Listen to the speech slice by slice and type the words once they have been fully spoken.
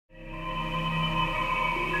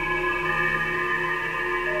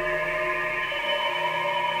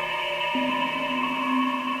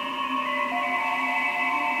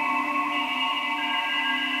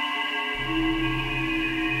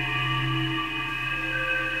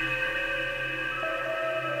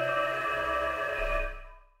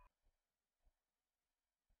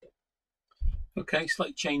Okay,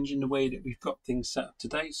 slight change in the way that we've got things set up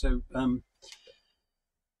today. So I've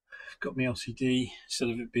got my LCD, instead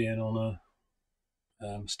of it being on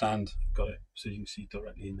a stand, I've got it so you can see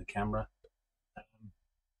directly in the camera.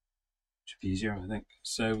 Should be easier, I think.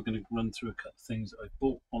 So we're going to run through a couple of things that I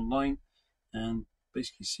bought online and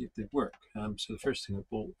basically see if they work. So the first thing I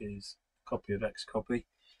bought is a copy of Xcopy.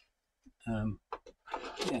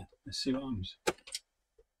 Yeah, let's see what happens.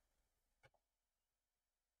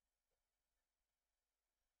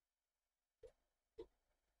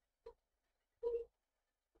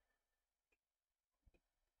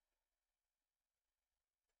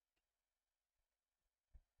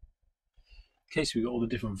 Okay, so we've got all the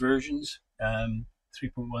different versions, 3.1,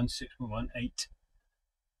 6.1, 8.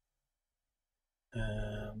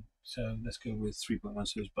 So let's go with 3.1,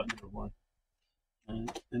 so it's button number 1.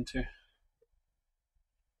 And enter.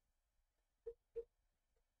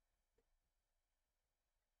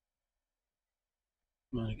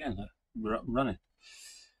 And again, we're up and running.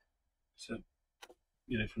 So,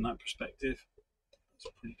 from that perspective,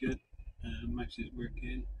 that's pretty good. Mouse is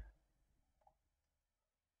working.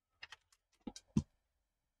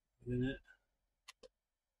 Within it.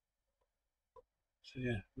 So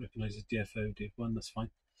yeah, recognises DFO, DF1, that's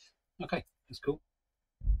fine. Okay, that's cool.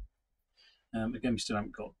 Again, we still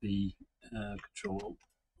haven't got the control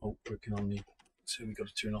alt working on the, so we've got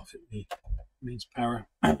to turn off the mains power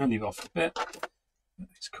and leave off a bit.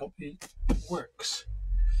 Xcopy works.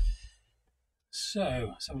 So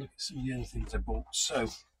let's have a look at some of the other things I bought. So,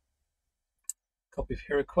 copy of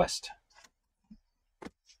Hero Quest.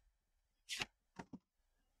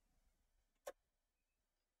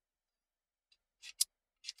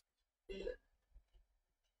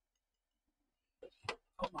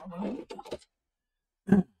 Got that right.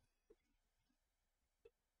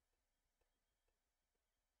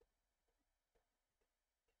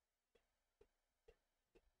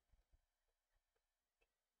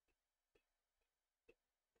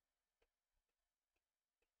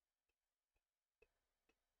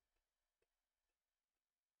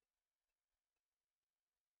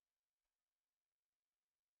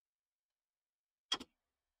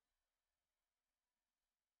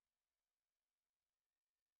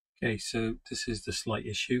 Okay, so this is the slight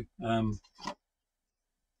issue. I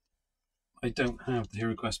don't have the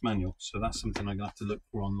Hero Quest manual, so that's something I'm going to have to look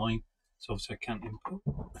for online. So obviously I can't input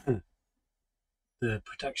the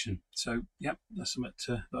protection. So yep, that's something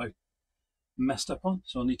that I messed up on,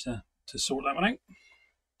 so I'll need to sort that one out.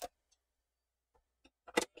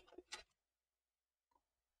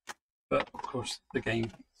 But of course the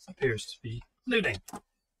game appears to be loading.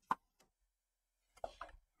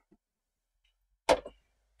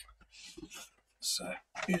 So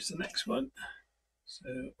here's the next one.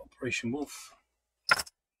 So Operation Wolf.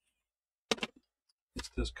 This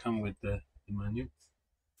does come with the manual.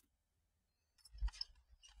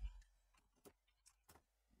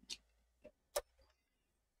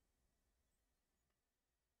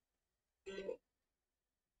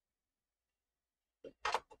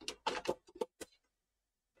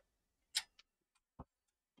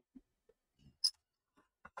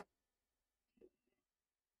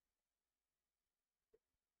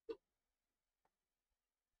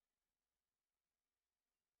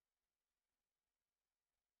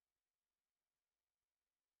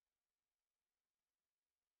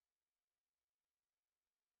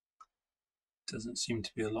 Doesn't seem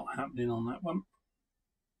to be a lot happening on that one.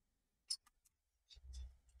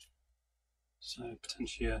 So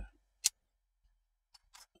potentially a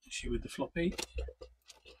issue with the floppy.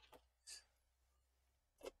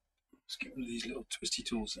 Let's get rid of these little twisty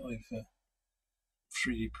tools that I've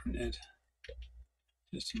 3D printed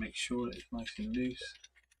just to make sure that it's nice and loose.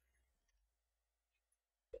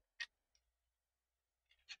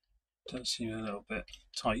 Does seem a little bit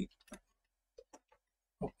tight.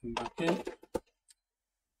 Pop them back in.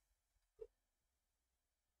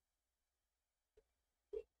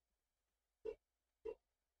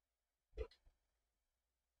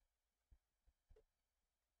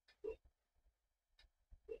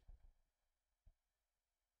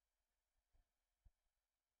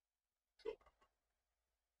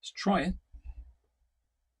 Let's try it.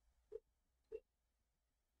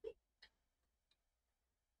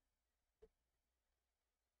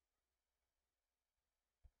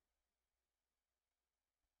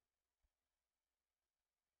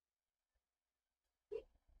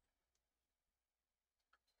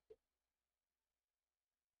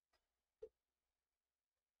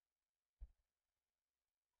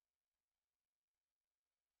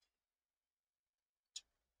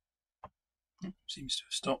 Seems to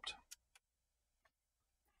have stopped.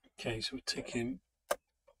 Okay, so we're taking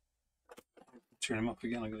turn them off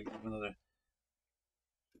again. I'm going to give them another.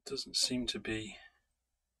 It doesn't seem to be.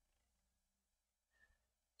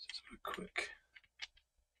 Just a quick.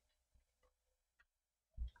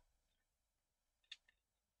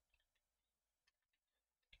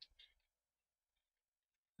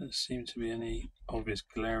 Doesn't seem to be any obvious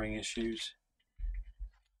glaring issues.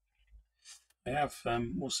 I have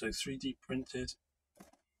also 3D printed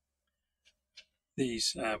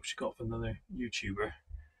these, which I got from another YouTuber,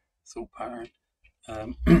 Thought Pattern.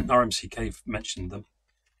 RMCK mentioned them.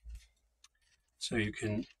 So you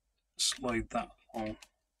can slide that on,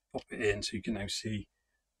 pop it in, so you can now see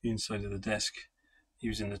the inside of the disc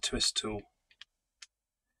using the twist tool.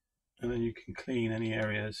 And then you can clean any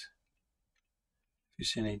areas if you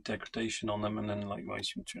see any degradation on them, and then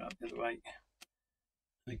likewise you can turn it the other way.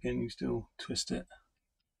 And again, you still twist it.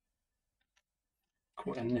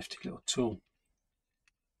 Quite a nifty little tool.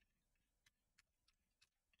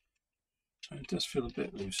 So it does feel a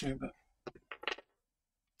bit looser, but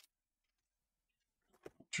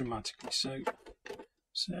dramatically so.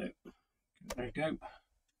 So there you go.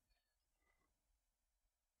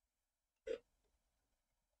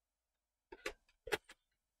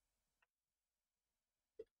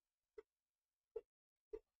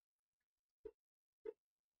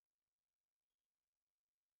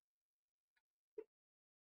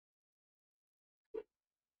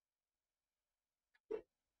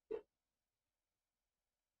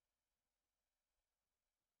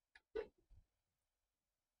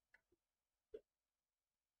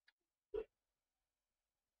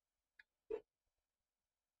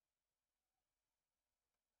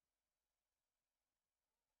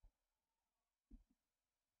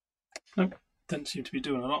 Nope, doesn't seem to be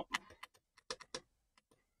doing a lot.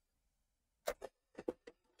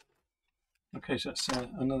 Okay, so that's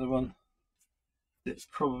another one. That's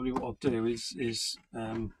probably what I'll do is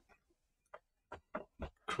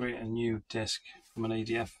create a new disk from an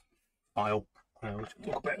ADF file, which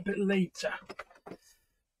we'll talk about a bit later.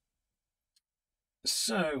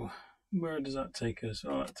 So, where does that take us?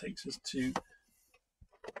 Oh, that takes us to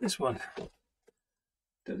this one,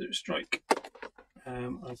 Desert Strike.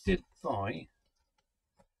 I did buy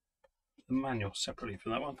the manual separately for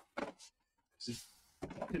that one. It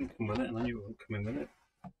didn't come with it, and I knew it wouldn't come in with it.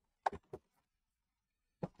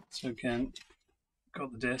 So again,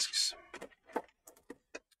 got the discs.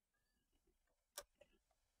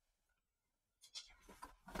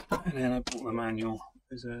 And then I bought the manual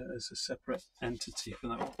as a separate entity for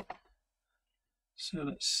that one. So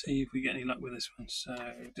let's see if we get any luck with this one. So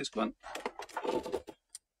disc one.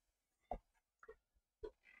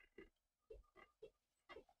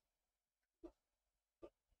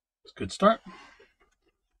 It's a good start.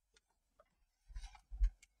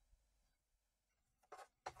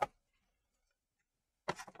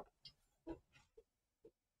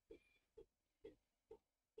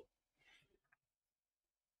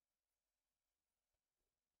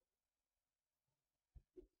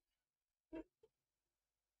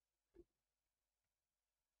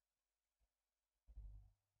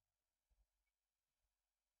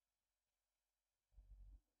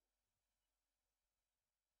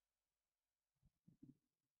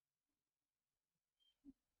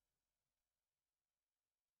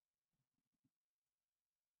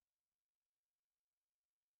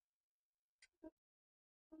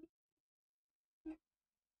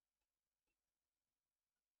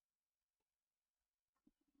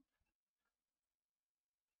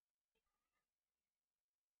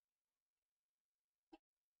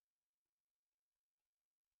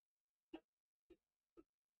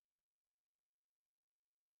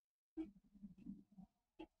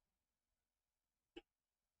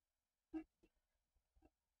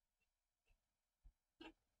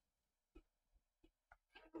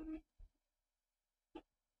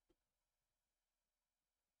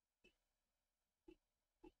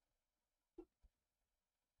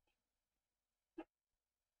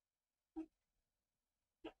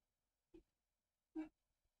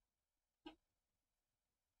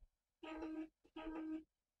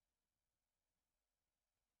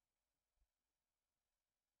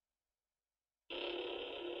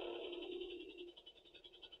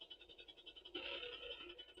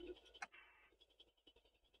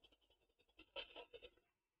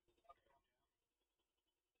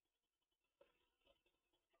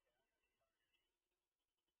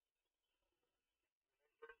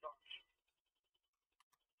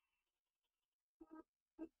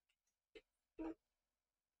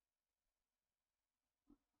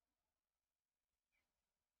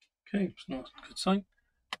 Okay, it's not a good sign.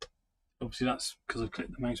 Obviously that's because I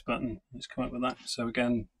clicked the mouse button, it's come up with that. So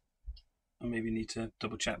again, I maybe need to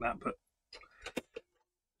double check that, but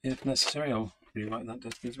if necessary, I'll rewrite that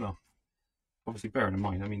disc as well. Obviously, bearing in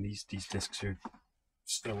mind, I mean, these discs are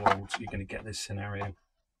so old, so you're going to get this scenario.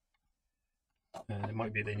 It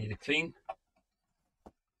might be they need a clean.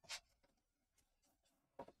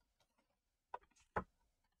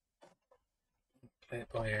 Play it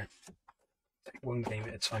by ear. Take one game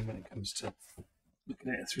at a time when it comes to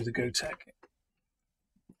looking at it through the GoTech.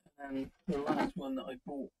 And the last one that I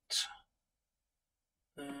bought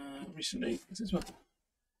recently is this one,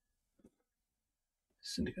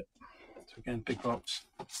 Syndicate. So again, big box,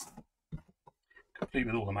 complete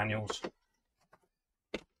with all the manuals.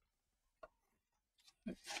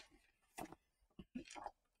 It's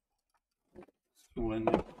all in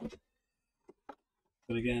there.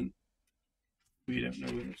 But again, we don't know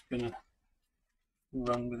whether it's going to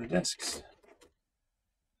run with the discs.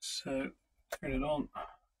 So turn it on.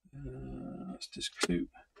 That's disc 2,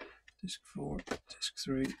 disc 4, disc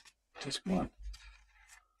 3, disc 1.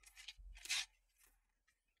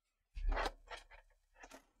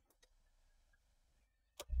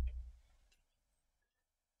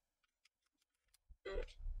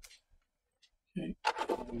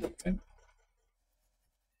 Okay.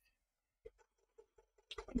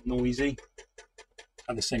 Noisy.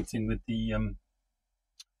 And the same thing with the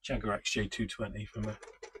Jaguar XJ220 from a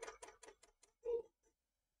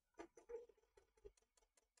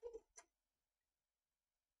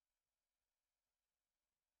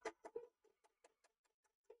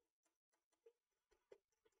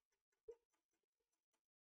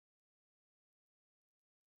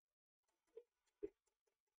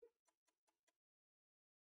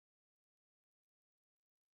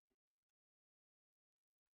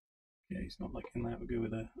yeah, he's not liking that. We'll go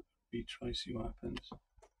with a retry, see what happens.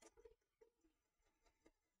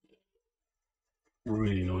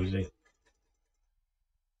 Really noisy.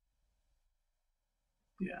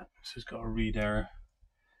 Yeah, so it's got a read error.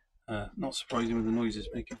 Not surprising with the noises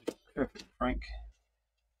making it perfectly frank.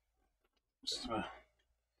 So,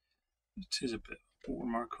 it is a bit of a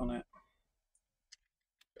watermark on it.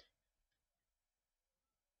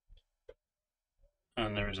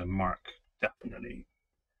 And there is a mark, definitely.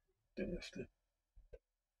 Don't have to.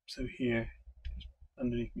 So here,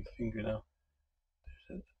 underneath my finger now,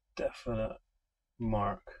 there's a definite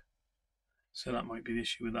mark. So that might be the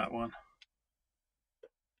issue with that one.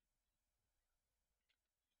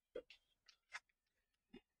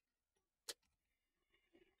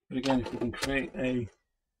 But again, if we can create a,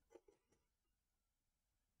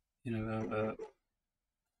 you know,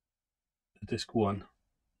 a disc 1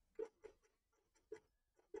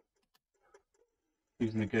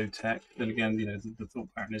 using the GoTech, then again, you know, the thought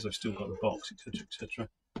pattern is I've still got the box, etc., etc.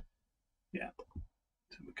 Yeah,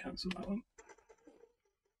 so we'll cancel that one.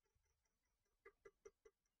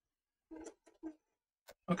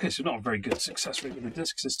 Okay, so not a very good success rate with the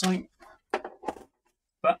discs this time,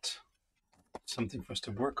 but something for us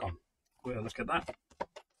to work on. We'll look at that.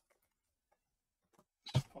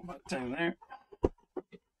 Just put that down there.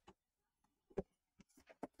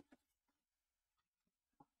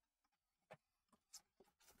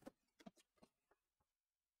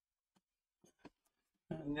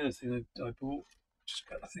 And the other thing I bought, just a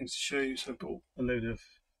couple of things to show you. So I bought a load of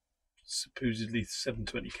supposedly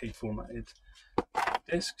 720k formatted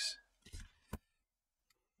discs.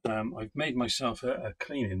 I've made myself a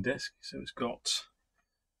cleaning disc, so it's got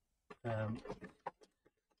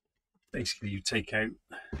basically you take out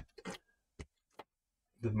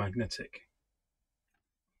the magnetic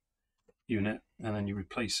unit and then you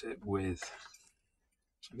replace it with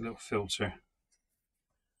a little filter,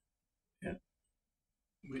 yeah,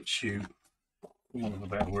 which you, for want of a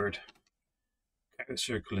better word, cut a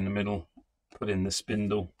circle in the middle, put in the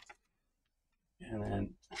spindle, and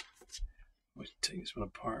then we take this one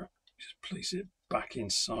apart, just place it back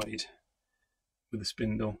inside with the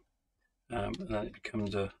spindle, and then it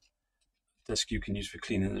becomes a disc you can use for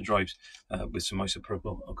cleaning the drives with some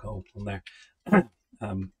isopropyl alcohol on there. It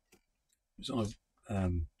was on a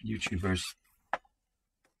YouTuber's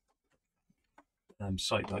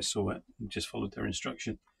site that I saw it and just followed their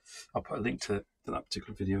instruction. I'll put a link to that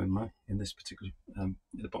particular video in this particular at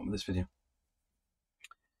the bottom of this video.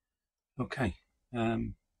 Okay.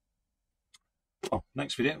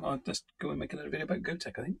 Next video, I'll just go and make another video about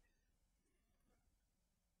GoTech, I think.